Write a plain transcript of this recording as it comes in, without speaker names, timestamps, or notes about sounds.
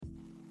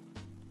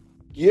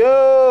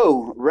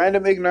Yo,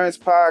 Random Ignorance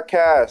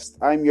Podcast.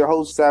 I'm your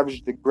host,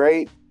 Savage the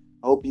Great.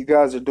 I hope you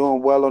guys are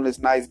doing well on this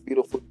nice,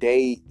 beautiful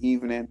day,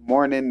 evening,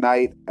 morning,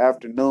 night,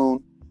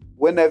 afternoon,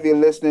 whenever you're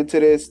listening to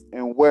this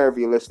and wherever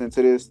you're listening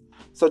to this.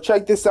 So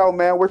check this out,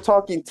 man. We're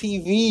talking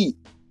TV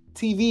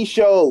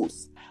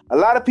shows. A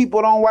lot of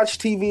people don't watch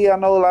TV. I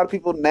know a lot of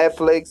people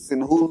Netflix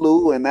and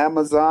Hulu and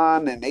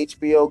Amazon and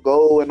HBO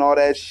Go and all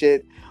that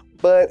shit.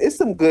 But it's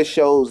some good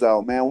shows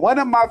out, man. One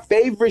of my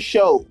favorite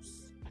shows,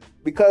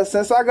 because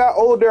since I got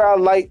older, I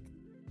like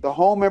the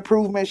home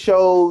improvement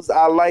shows.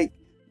 I like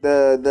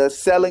the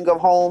selling of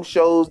home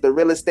shows, the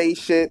real estate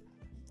shit.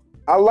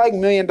 I like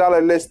Million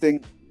Dollar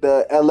Listing,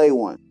 the LA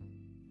one.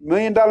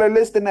 Million Dollar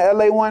Listing, the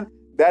LA one,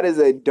 that is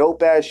a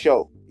dope ass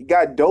show. It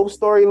got dope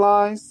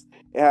storylines.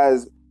 It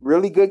has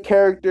really good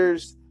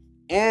characters,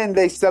 and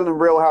they selling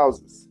real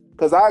houses.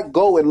 Cause I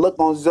go and look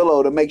on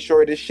Zillow to make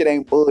sure this shit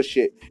ain't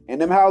bullshit.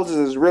 And them houses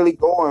is really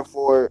going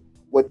for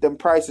what them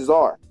prices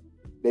are.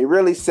 They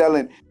really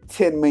selling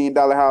 $10 million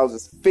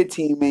houses,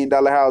 $15 million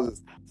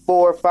houses,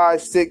 $4, $5,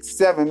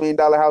 $6, $7 million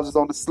houses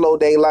on a slow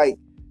day. Like,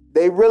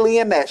 they really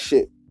in that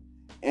shit.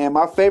 And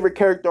my favorite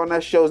character on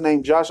that show is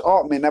named Josh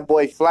Altman. That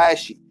boy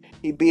flashy.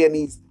 He be in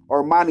these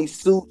Armani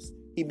suits.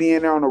 He be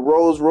in there on a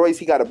Rolls Royce.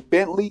 He got a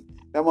Bentley.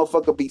 That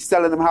motherfucker be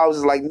selling them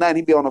houses like nothing.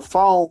 He be on the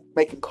phone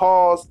making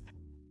calls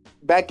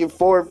back and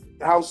forth.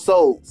 House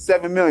sold,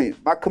 $7 million.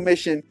 My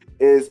commission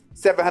is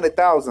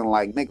 $700,000.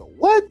 Like, nigga,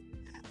 what?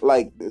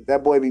 Like,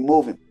 that boy be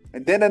moving.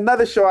 And then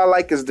another show I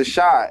like is The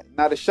Chi.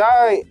 Now, The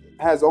Chi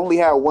has only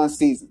had one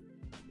season.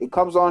 It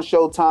comes on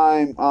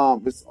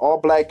Showtime. It's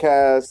all black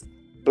cast,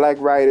 black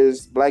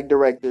writers, black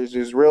directors.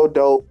 It's real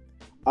dope.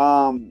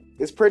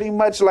 It's pretty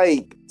much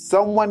like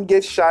someone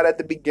gets shot at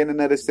the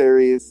beginning of the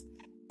series,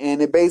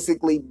 and it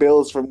basically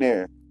builds from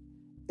there.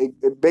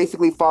 It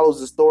basically follows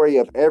the story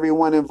of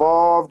everyone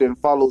involved and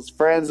follows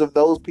friends of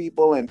those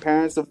people and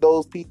parents of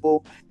those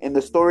people. And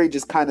the story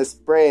just kind of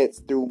spreads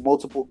through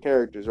multiple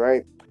characters,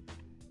 right?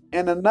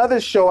 And another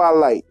show I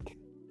like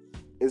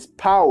is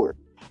Power.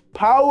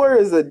 Power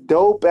is a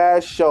dope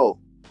ass show.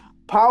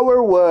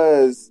 Power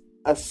was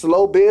a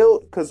slow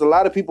build because a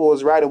lot of people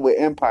was riding with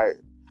Empire.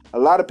 A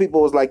lot of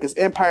people was like, it's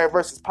Empire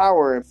versus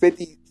Power, and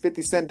 50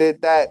 Cent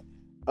did that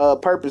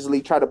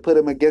purposely, try to put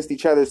them against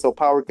each other so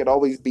Power could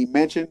always be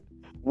mentioned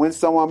when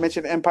someone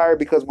mentioned Empire,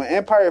 because when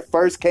Empire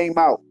first came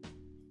out,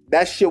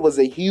 that shit was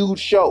a huge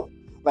show.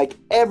 Like,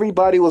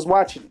 everybody was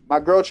watching it. My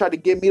girl tried to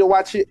get me to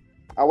watch it.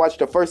 I watched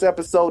the first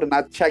episode and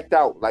I checked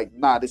out. Like,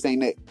 nah, this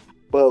ain't it.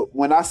 But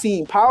when I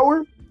seen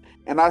Power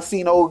and I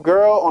seen old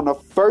girl on the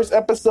first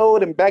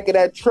episode in back of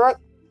that truck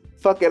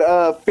fucking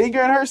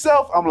fingering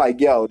herself, I'm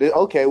like, yo,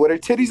 okay, with her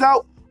titties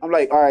out, I'm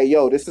like, all right,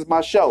 yo, this is my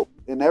show.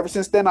 And ever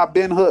since then, I've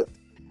been hooked.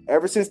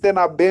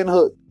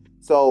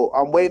 So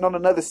I'm waiting on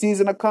another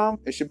season to come.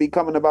 It should be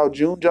coming about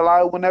June,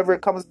 July, whenever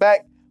it comes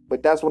back.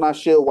 But that's when I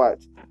should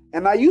watch.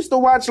 And I used to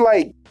watch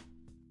like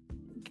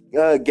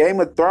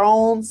Game of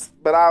Thrones,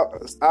 but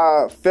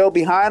I fell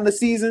behind the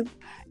season.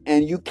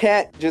 And you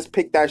can't just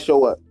pick that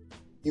show up.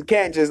 You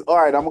can't just, all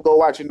right, I'm going to go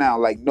watch it now.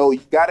 Like, no,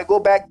 you got to go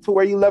back to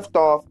where you left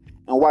off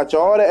and watch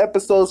all the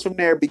episodes from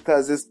there,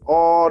 because it's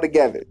all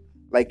together.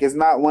 Like, it's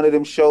not one of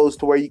them shows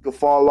to where you can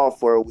fall off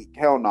for a week.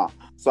 Hell no.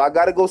 So I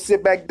got to go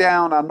sit back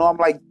down. I know I'm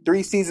like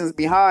 3 seasons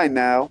behind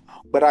now,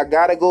 but I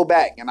got to go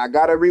back and I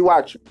got to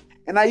rewatch them.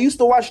 And I used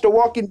to watch The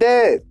Walking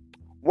Dead.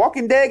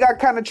 Walking Dead got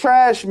kind of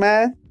trash,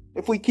 man.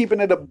 If we keeping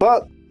it a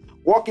buck,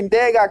 Walking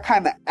Dead got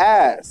kind of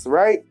ass,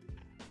 right?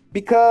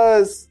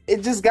 Because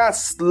it just got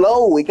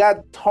slow. It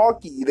got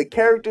talky. The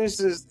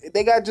characters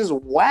they got just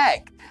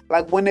whack.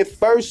 Like when it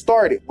first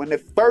started, when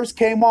it first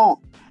came on,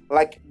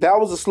 like that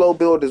was a slow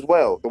build as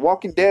well. The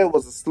Walking Dead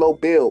was a slow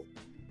build,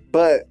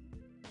 but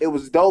it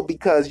was dope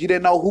because you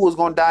didn't know who was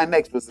going to die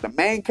next. Was it the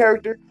main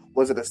character?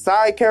 Was it a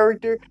side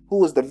character? Who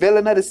was the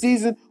villain of the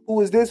season? Who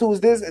was this? Who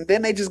was this? And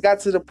then they just got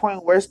to the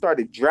point where it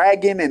started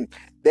dragging, and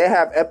they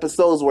have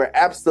episodes where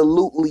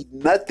absolutely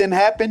nothing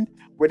happened,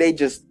 where they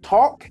just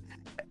talk.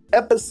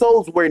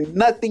 Episodes where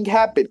nothing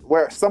happened,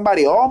 where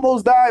somebody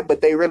almost died,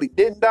 but they really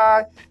didn't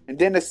die. And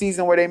then the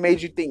season where they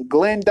made you think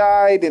Glenn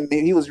died and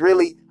he was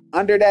really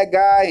under that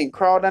guy and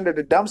crawled under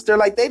the dumpster.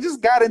 Like, they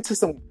just got into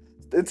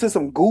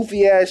some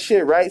goofy ass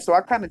shit, right? So I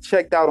kind of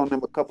checked out on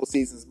them a couple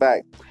seasons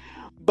back.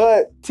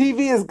 But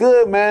TV is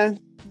good, man.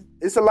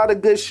 It's a lot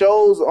of good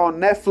shows on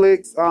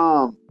Netflix.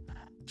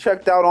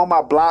 Checked out On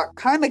My Block.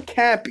 Kind of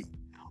campy.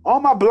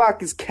 On My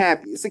Block is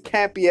campy. It's a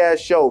campy ass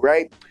show,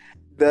 right?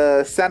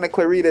 The Santa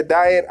Clarita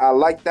Diet, I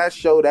like that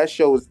show. That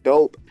show is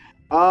dope.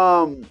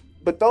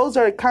 But those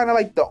are kind of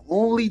like the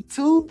only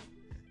two.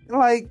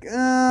 Like, but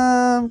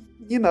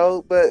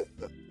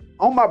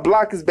On My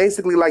Block is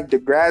basically like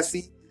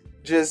Degrassi,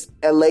 just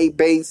LA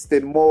based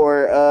and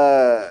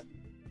more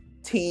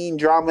teen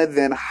drama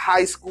than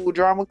high school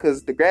drama,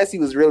 because Degrassi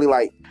was really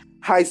like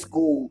high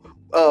school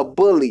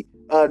bully,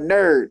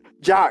 nerd,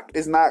 jock.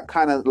 Is not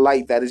kind of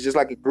like that. It's just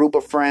like a group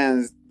of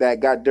friends that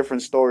got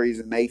different stories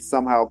and they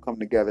somehow come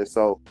together.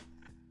 So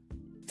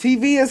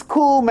TV is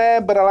cool,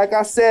 man. But like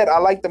I said, I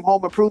like them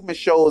home improvement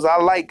shows. I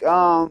like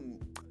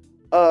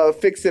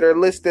Fix It or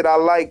Listed. I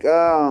like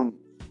 $1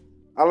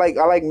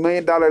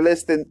 Million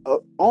Listing.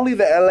 Only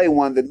the LA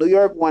one. The New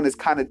York one is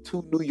kind of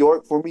too New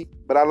York for me,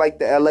 but I like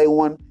the LA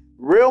one.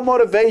 Real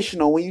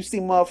motivational when you see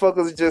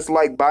motherfuckers just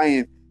like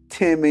buying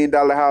 $10 million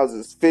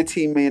houses,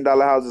 $15 million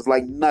houses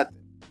like nothing.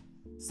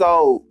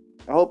 So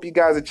I hope you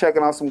guys are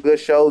checking out some good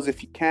shows.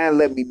 If you can,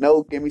 let me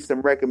know. Give me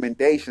some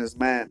recommendations,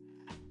 man.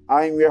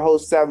 I am your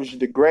host, Savage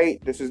the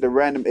Great. This is the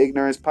Random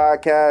Ignorance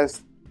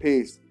Podcast.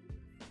 Peace.